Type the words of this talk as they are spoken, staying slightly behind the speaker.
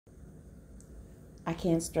I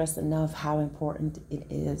can't stress enough how important it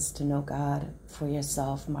is to know God for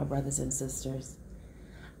yourself, my brothers and sisters.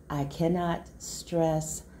 I cannot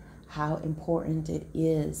stress how important it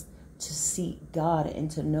is to seek God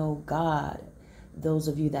and to know God. Those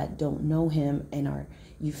of you that don't know him and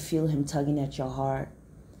you feel him tugging at your heart,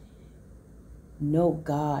 know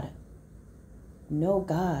God. Know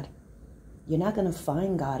God. You're not going to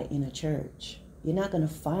find God in a church. You're not going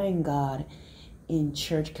to find God in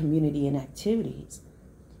church community and activities.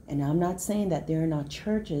 And I'm not saying that there are not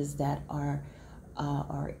churches that are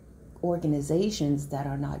organizations that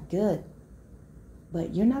are not good,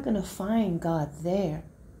 but you're not going to find God there.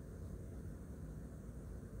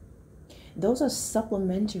 Those are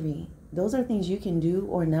supplementary. Those are things you can do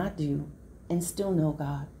or not do and still know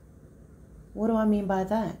God. What do I mean by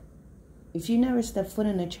that? If you never step foot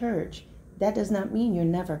in a church, that does not mean you're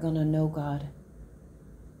never going to know God.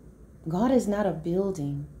 God is not a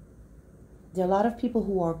building. There are a lot of people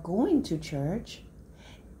who are going to church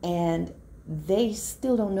and they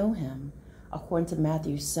still don't know him. According to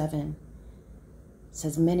Matthew 7, it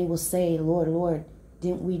says, many will say, Lord, Lord,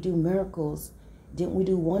 didn't we do miracles? Didn't we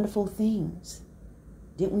do wonderful things?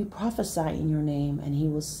 Didn't we prophesy in your name? And he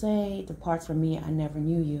will say, depart from me, I never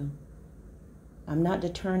knew you. I'm not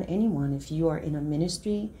deterring anyone. If you are in a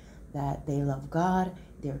ministry that they love God,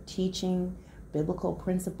 they're teaching biblical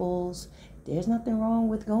principles, there's nothing wrong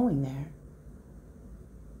with going there.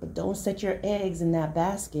 But don't set your eggs in that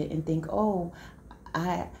basket and think, oh,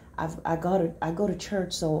 I go to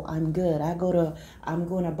church, so I'm good. I'm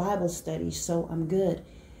going to Bible study, so I'm good.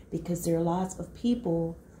 Because there are lots of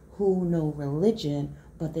people who know religion,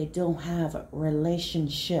 but they don't have a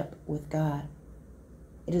relationship with God.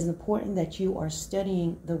 It is important that you are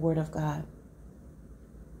studying the Word of God.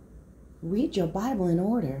 Read your Bible in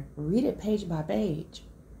order. Read it page by page.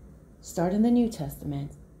 Start in the New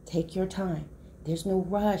Testament. Take your time. There's no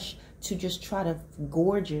rush to just try to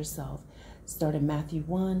gorge yourself. Start in Matthew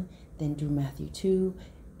 1, then do Matthew 2.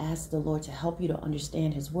 Ask the Lord to help you to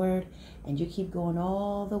understand his word. And you keep going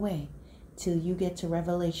all the way till you get to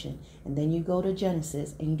Revelation. And then you go to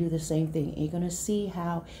Genesis and you do the same thing. And you're going to see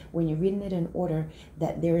how when you're reading it in order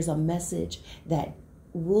that there is a message that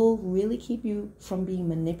will really keep you from being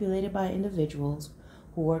manipulated by individuals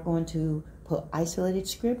who are going to put isolated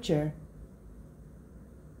scripture.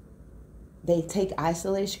 They take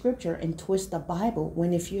isolated scripture and twist the Bible.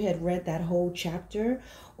 When if you had read that whole chapter,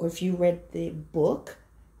 or if you read the book,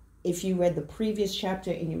 if you read the previous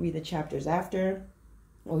chapter and you read the chapters after,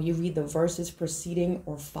 or you read the verses preceding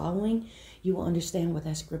or following, you will understand what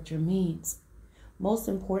that scripture means. Most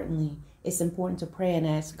importantly, it's important to pray and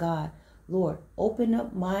ask God, Lord, open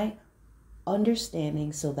up my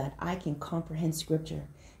understanding so that I can comprehend scripture.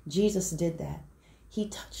 Jesus did that. He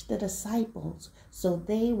touched the disciples so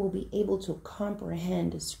they will be able to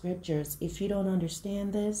comprehend the scriptures. If you don't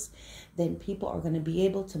understand this, then people are going to be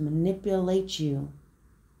able to manipulate you.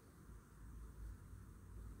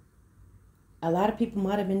 A lot of people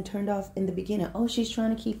might have been turned off in the beginning. Oh, she's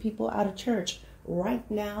trying to keep people out of church. Right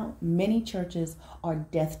now, many churches are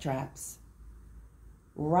death traps.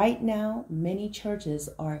 Right now, many churches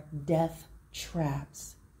are death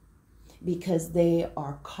traps because they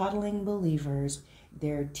are coddling believers.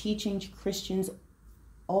 They're teaching Christians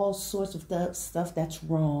all sorts of stuff that's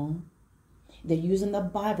wrong. They're using the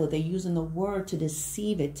Bible. They're using the word to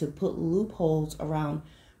deceive it, to put loopholes around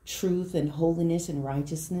truth and holiness and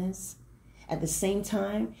righteousness. At the same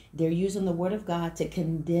time, they're using the word of God to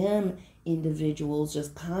condemn individuals,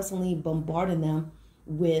 just constantly bombarding them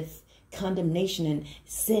with condemnation and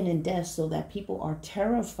sin and death so that people are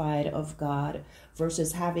terrified of God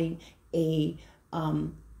versus having a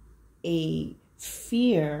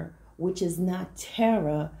fear, which is not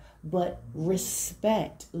terror, but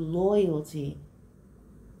respect, loyalty.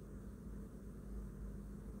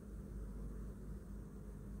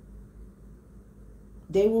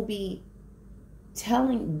 They will be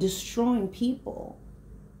destroying people.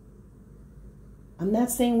 I'm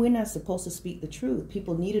not saying we're not supposed to speak the truth.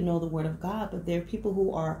 People need to know the word of God, but there are people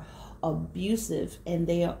who are abusive and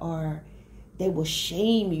they will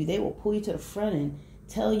shame you. They will pull you to the front and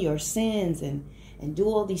tell your sins and do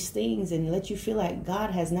all these things and let you feel like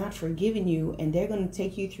God has not forgiven you. And they're going to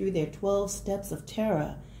take you through their 12 steps of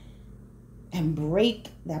terror and break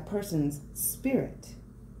that person's spirit.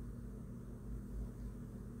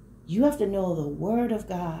 You have to know the word of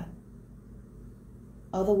God.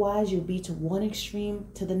 Otherwise, you'll be to one extreme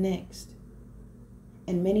to the next.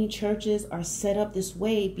 And many churches are set up this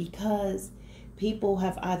way because people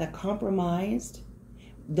have either compromised.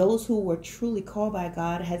 Those who were truly called by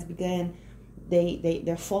God has begun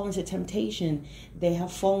They're fallen into temptation. They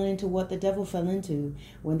have fallen into what the devil fell into.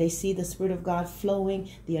 When they see the Spirit of God flowing,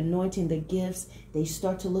 the anointing, the gifts, they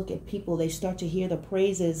start to look at people. They start to hear the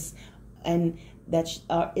praises, and that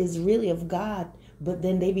is really of God. But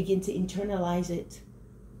then they begin to internalize it.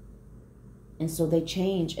 And so they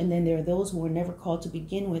change. And then there are those who were never called to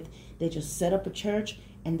begin with. They just set up a church,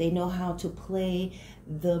 and they know how to play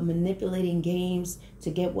the manipulating games to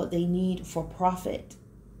get what they need for profit.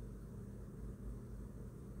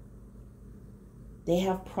 They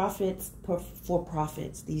have profits for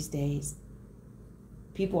profits these days.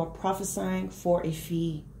 People are prophesying for a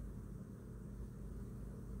fee.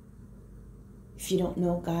 If you don't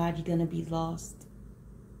know God, you're going to be lost.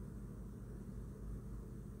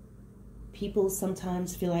 People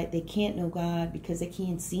sometimes feel like they can't know God because they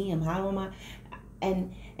can't see him. How am I?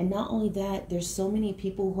 And not only that, there's so many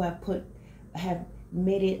people who have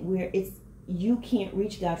made it where you can't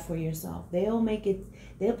reach God for yourself. They'll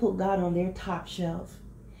put God on their top shelf.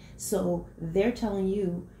 So they're telling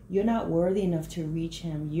you, you're not worthy enough to reach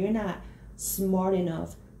him. You're not smart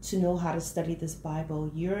enough to know how to study this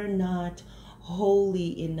Bible. You're not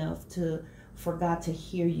holy enough for God to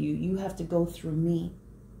hear you. You have to go through me.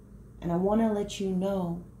 And I want to let you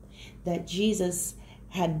know that Jesus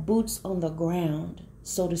had boots on the ground,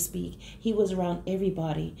 so to speak. He was around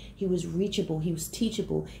everybody. He was reachable. He was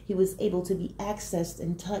teachable. He was able to be accessed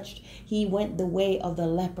and touched. He went the way of the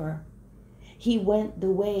leper. He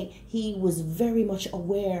was very much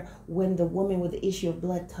aware when the woman with the issue of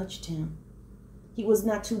blood touched him. He was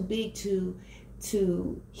not too big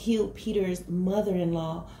to heal Peter's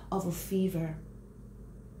mother-in-law of a fever.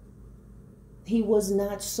 He was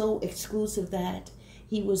not so exclusive that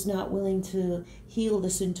he was not willing to heal the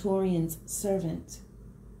centurion's servant.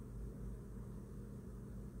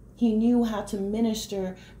 He knew how to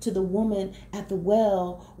minister to the woman at the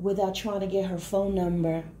well without trying to get her phone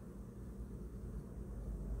number.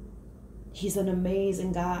 He's an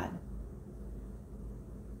amazing God.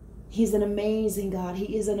 He's an amazing God.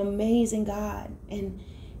 He is an amazing God. And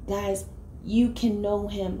guys, you can know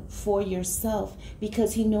him for yourself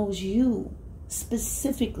because he knows you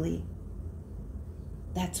specifically.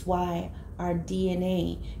 That's why our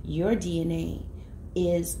DNA, your DNA,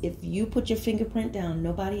 is if you put your fingerprint down,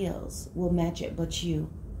 nobody else will match it but you.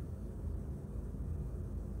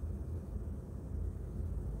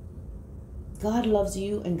 God loves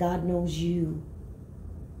you and God knows you.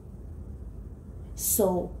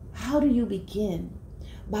 So how do you begin?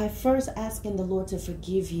 By first asking the Lord to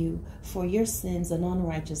forgive you for your sins and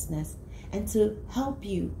unrighteousness and to help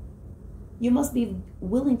you. You must be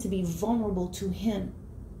willing to be vulnerable to him.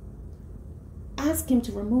 Ask him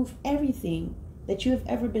to remove everything that you have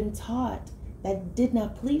ever been taught that did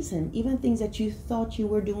not please him, even things that you thought you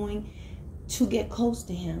were doing to get close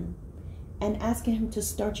to him, and asking him to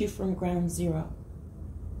start you from ground zero.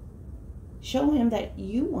 Show him that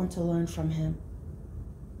you want to learn from him.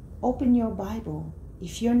 Open your Bible.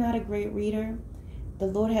 If you're not a great reader, the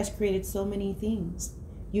Lord has created so many things.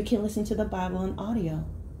 You can listen to the Bible on audio.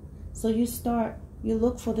 So you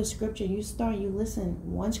look for the scripture, you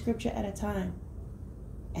listen one scripture at a time.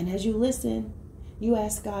 And as you listen, you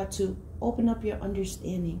ask God to open up your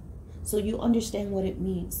understanding so you understand what it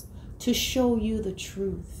means, to show you the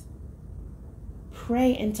truth.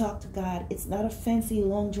 Pray and talk to God. It's not a fancy,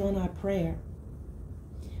 long drawn out prayer.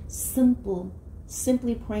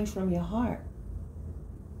 Simply praying from your heart.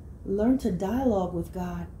 Learn to dialogue with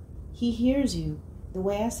God. He hears you. The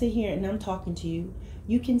way I sit here and I'm talking to you,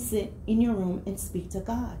 you can sit in your room and speak to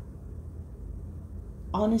God.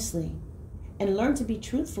 Honestly. And learn to be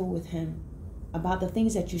truthful with him about the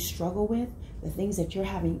things that you struggle with, the things that you're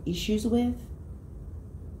having issues with.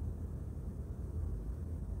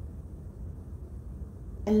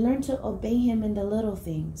 And learn to obey him in the little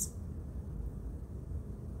things.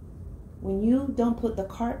 When you don't put the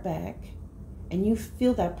cart back and you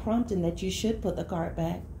feel that prompting that you should put the cart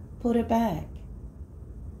back, put it back.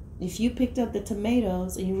 If you picked up the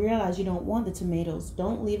tomatoes and you realize you don't want the tomatoes,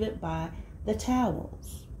 don't leave it by the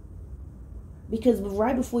towels. Because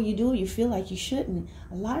right before you do it, you feel like you shouldn't.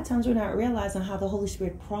 A lot of times we're not realizing how the Holy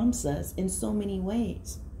Spirit prompts us in so many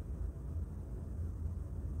ways.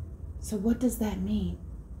 So what does that mean?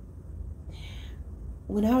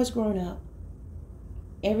 When I was growing up,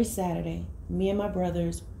 every Saturday, me and my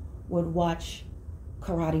brothers would watch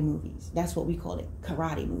karate movies. That's what we call it,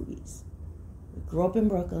 karate movies. We grew up in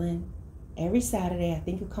Brooklyn. Every Saturday, I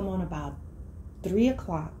think it would come on about 3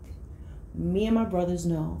 o'clock. Me and my brothers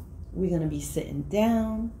know we're going to be sitting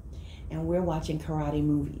down and we're watching karate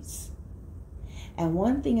movies. And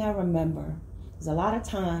one thing I remember is a lot of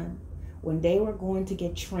time when they were going to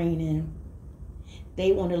get training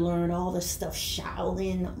They want to learn all the stuff,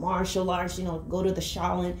 Shaolin, martial arts, go to the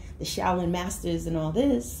Shaolin masters and all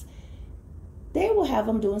this. They will have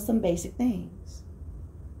them doing some basic things.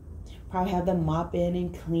 Probably have them mopping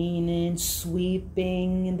and cleaning,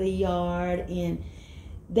 sweeping in the yard. And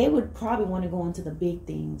they would probably want to go into the big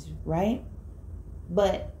things, right?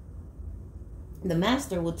 But the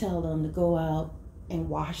master will tell them to go out and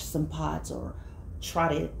wash some pots or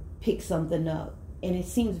try to pick something up. And it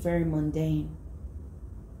seems very mundane.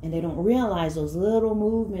 And they don't realize those little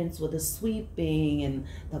movements with the sweeping and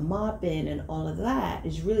the mopping and all of that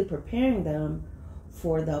is really preparing them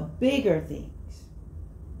for the bigger things.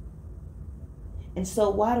 And so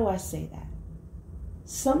why do I say that?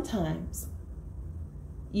 Sometimes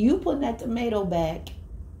you putting that tomato back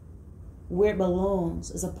where it belongs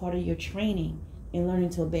is a part of your training in learning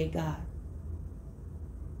to obey God.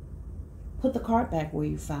 Put the cart back where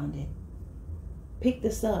you found it. Pick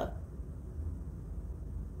this up.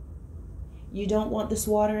 You don't want this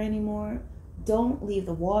water anymore? Don't leave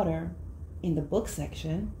the water in the book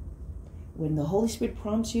section. When the Holy Spirit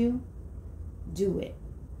prompts you, do it.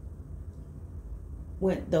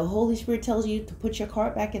 When the Holy Spirit tells you to put your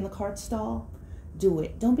cart back in the cart stall, do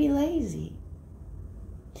it. Don't be lazy.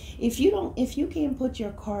 If you can't put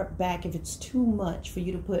your cart back, if it's too much for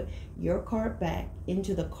you to put your cart back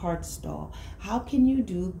into the cart stall, how can you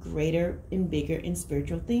do greater and bigger and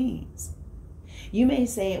spiritual things? You may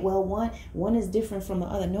say, well, one is different from the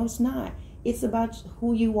other. No, it's not. It's about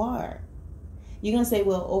who you are. You're going to say,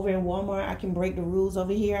 well, over in Walmart, I can break the rules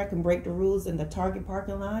over here. I can break the rules in the Target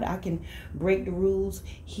parking lot. I can break the rules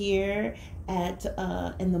here at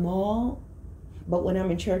in the mall. But when I'm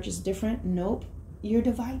in church, it's different. Nope. You're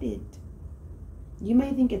divided. You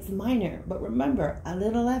may think it's minor, but remember, a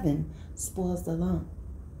little leaven spoils the lump.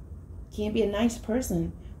 Can't be a nice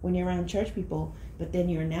person when you're around church people, but then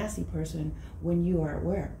you're a nasty person when you are at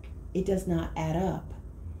work. It does not add up.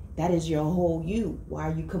 That is your whole you. Why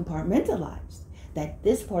are you compartmentalized? That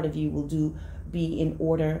this part of you will be in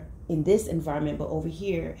order in this environment, but over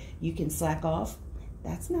here you can slack off.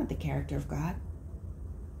 That's not the character of God.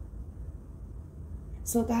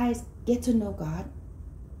 So guys, get to know God.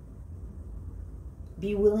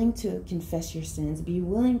 Be willing to confess your sins. Be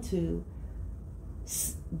willing to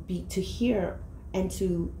hear and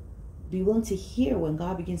to be willing to hear when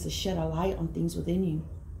God begins to shed a light on things within you.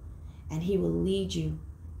 And he will lead you.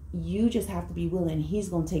 You just have to be willing. He's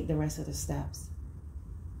going to take the rest of the steps.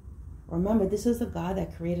 Remember, this is the God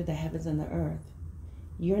that created the heavens and the earth.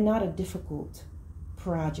 You're not a difficult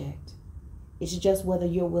project. It's just whether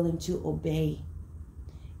you're willing to obey.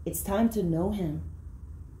 It's time to know him.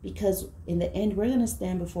 Because in the end, we're going to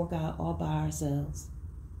stand before God all by ourselves.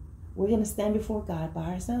 We're going to stand before God by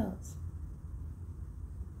ourselves.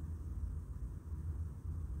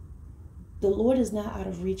 The Lord is not out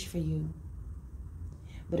of reach for you.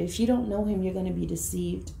 But if you don't know him, you're going to be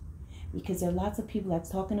deceived. Because there are lots of people that's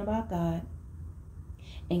talking about God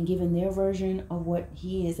and giving their version of what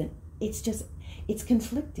he is. And it's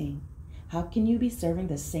conflicting. How can you be serving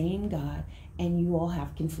the same God and you all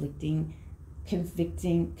have conflicting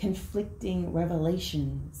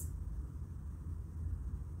revelations?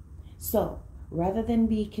 So rather than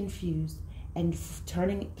be confused and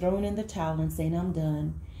throwing in the towel and saying, I'm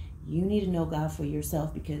done, you need to know God for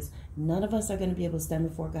yourself, because none of us are going to be able to stand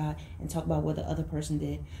before God and talk about what the other person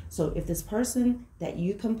did. So if this person that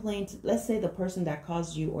you complained to, let's say the person that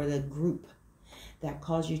caused you, or the group that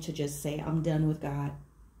caused you to just say, I'm done with God,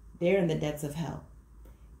 they're in the depths of hell.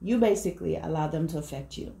 You basically allow them to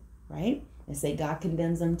affect you, right? And say God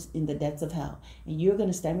condemns them in the depths of hell. And you're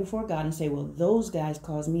going to stand before God and say, well, those guys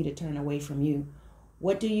caused me to turn away from you.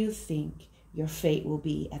 What do you think your fate will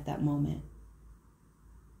be at that moment?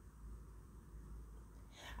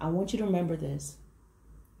 I want you to remember this.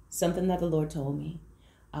 Something that the Lord told me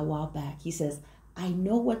a while back. He says, I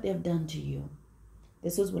know what they've done to you.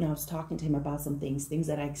 This was when I was talking to him about some things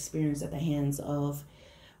that I experienced at the hands of,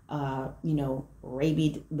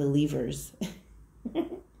 rabid believers.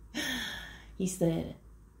 He said,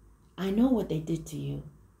 I know what they did to you,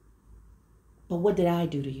 but what did I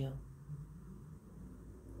do to you?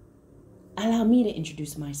 Allow me to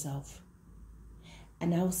introduce myself,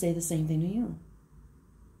 and I will say the same thing to you.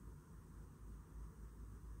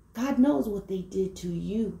 God knows what they did to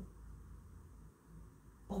you.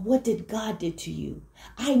 But what did God do to you?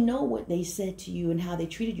 I know what they said to you and how they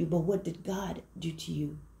treated you, but what did God do to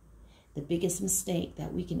you? The biggest mistake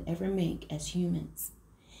that we can ever make as humans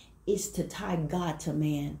is to tie God to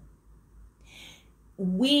man.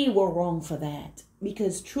 We were wrong for that,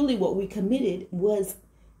 because truly what we committed was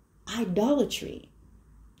idolatry.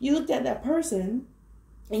 You looked at that person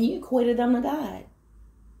and you equated them to God.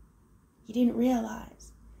 You didn't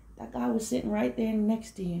realize that God was sitting right there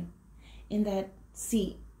next to you in that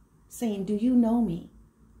seat saying, do you know me?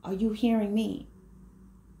 Are you hearing me?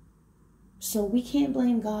 So we can't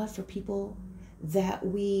blame God for people that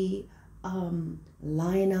we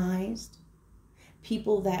lionized,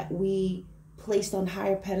 people that we placed on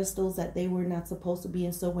higher pedestals that they were not supposed to be.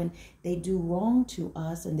 And so when they do wrong to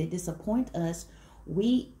us and they disappoint us,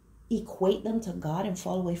 we equate them to God and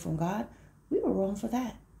fall away from God. We were wrong for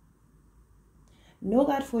that. Know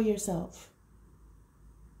God for yourself.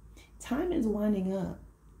 Time is winding up.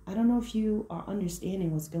 I don't know if you are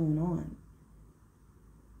understanding what's going on.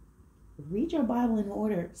 Read your Bible in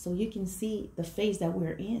order so you can see the phase that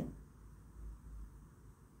we're in.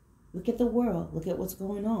 Look at the world. Look at what's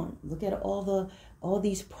going on. Look at all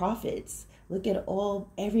these prophets. Look at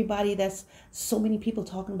everybody that's so many people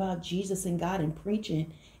talking about Jesus and God and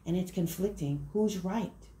preaching, and it's conflicting. Who's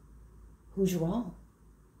right? Who's wrong?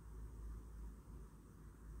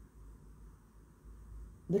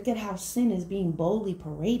 Look at how sin is being boldly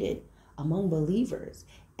paraded among believers,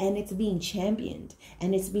 and it's being championed,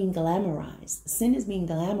 and it's being glamorized. Sin is being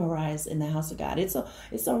glamorized in the house of God. It's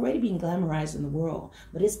already being glamorized in the world,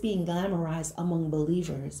 but it's being glamorized among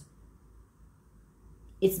believers.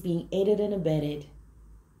 It's being aided and abetted.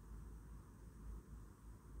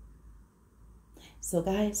 So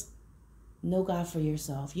guys, know God for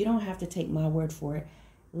yourself. You don't have to take my word for it.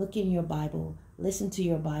 Look in your Bible. Listen to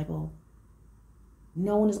your Bible.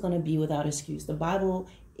 No one is going to be without excuse. The Bible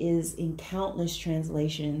is in countless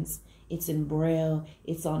translations. It's in Braille.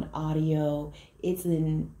 It's on audio. It's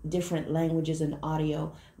in different languages and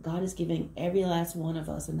audio. God is giving every last one of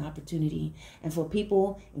us an opportunity. And for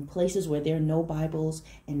people in places where there are no Bibles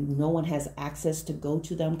and no one has access to go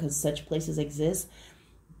to them because such places exist,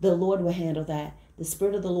 the Lord will handle that. The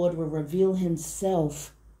Spirit of the Lord will reveal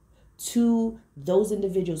himself to those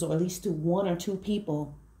individuals, or at least to one or two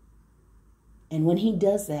people. And when he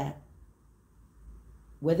does that,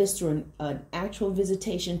 whether it's through an actual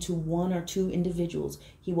visitation to one or two individuals,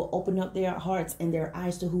 he will open up their hearts and their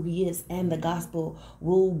eyes to who he is, and the gospel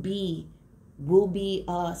will be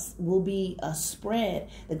spread.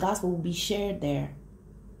 The gospel will be shared there.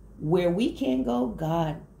 Where we can't go,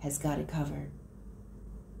 God has got it covered.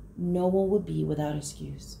 No one would be without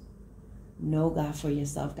excuse. Know God for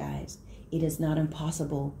yourself, guys. It is not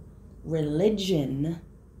impossible. Religion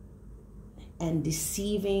and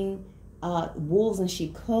deceiving wolves in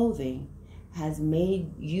sheep clothing has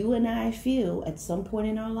made you and I feel at some point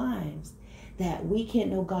in our lives that we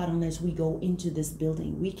can't know God unless we go into this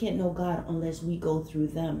building. We can't know God unless we go through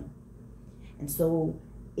them. And so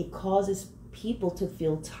it causes people to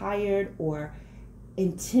feel tired or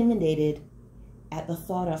intimidated at the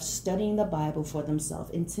thought of studying the Bible for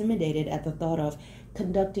themselves, intimidated at the thought of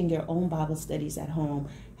conducting their own Bible studies at home,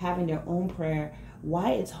 having their own prayer.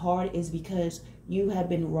 Why it's hard is because you have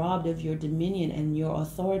been robbed of your dominion and your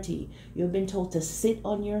authority. You've been told to sit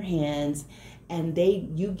on your hands, and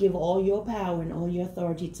you give all your power and all your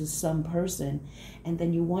authority to some person, and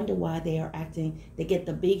then you wonder why they get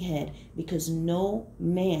the big head, because no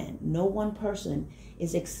man, no one person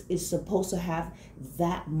is supposed to have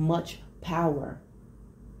that much power.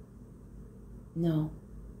 No,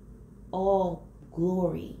 all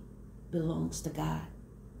glory belongs to God.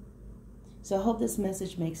 So I hope this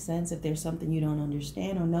message makes sense. If there's something you don't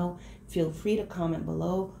understand or know, feel free to comment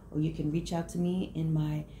below, or you can reach out to me in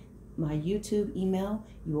my YouTube email.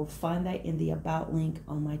 You will find that in the About link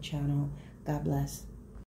on my channel. God bless.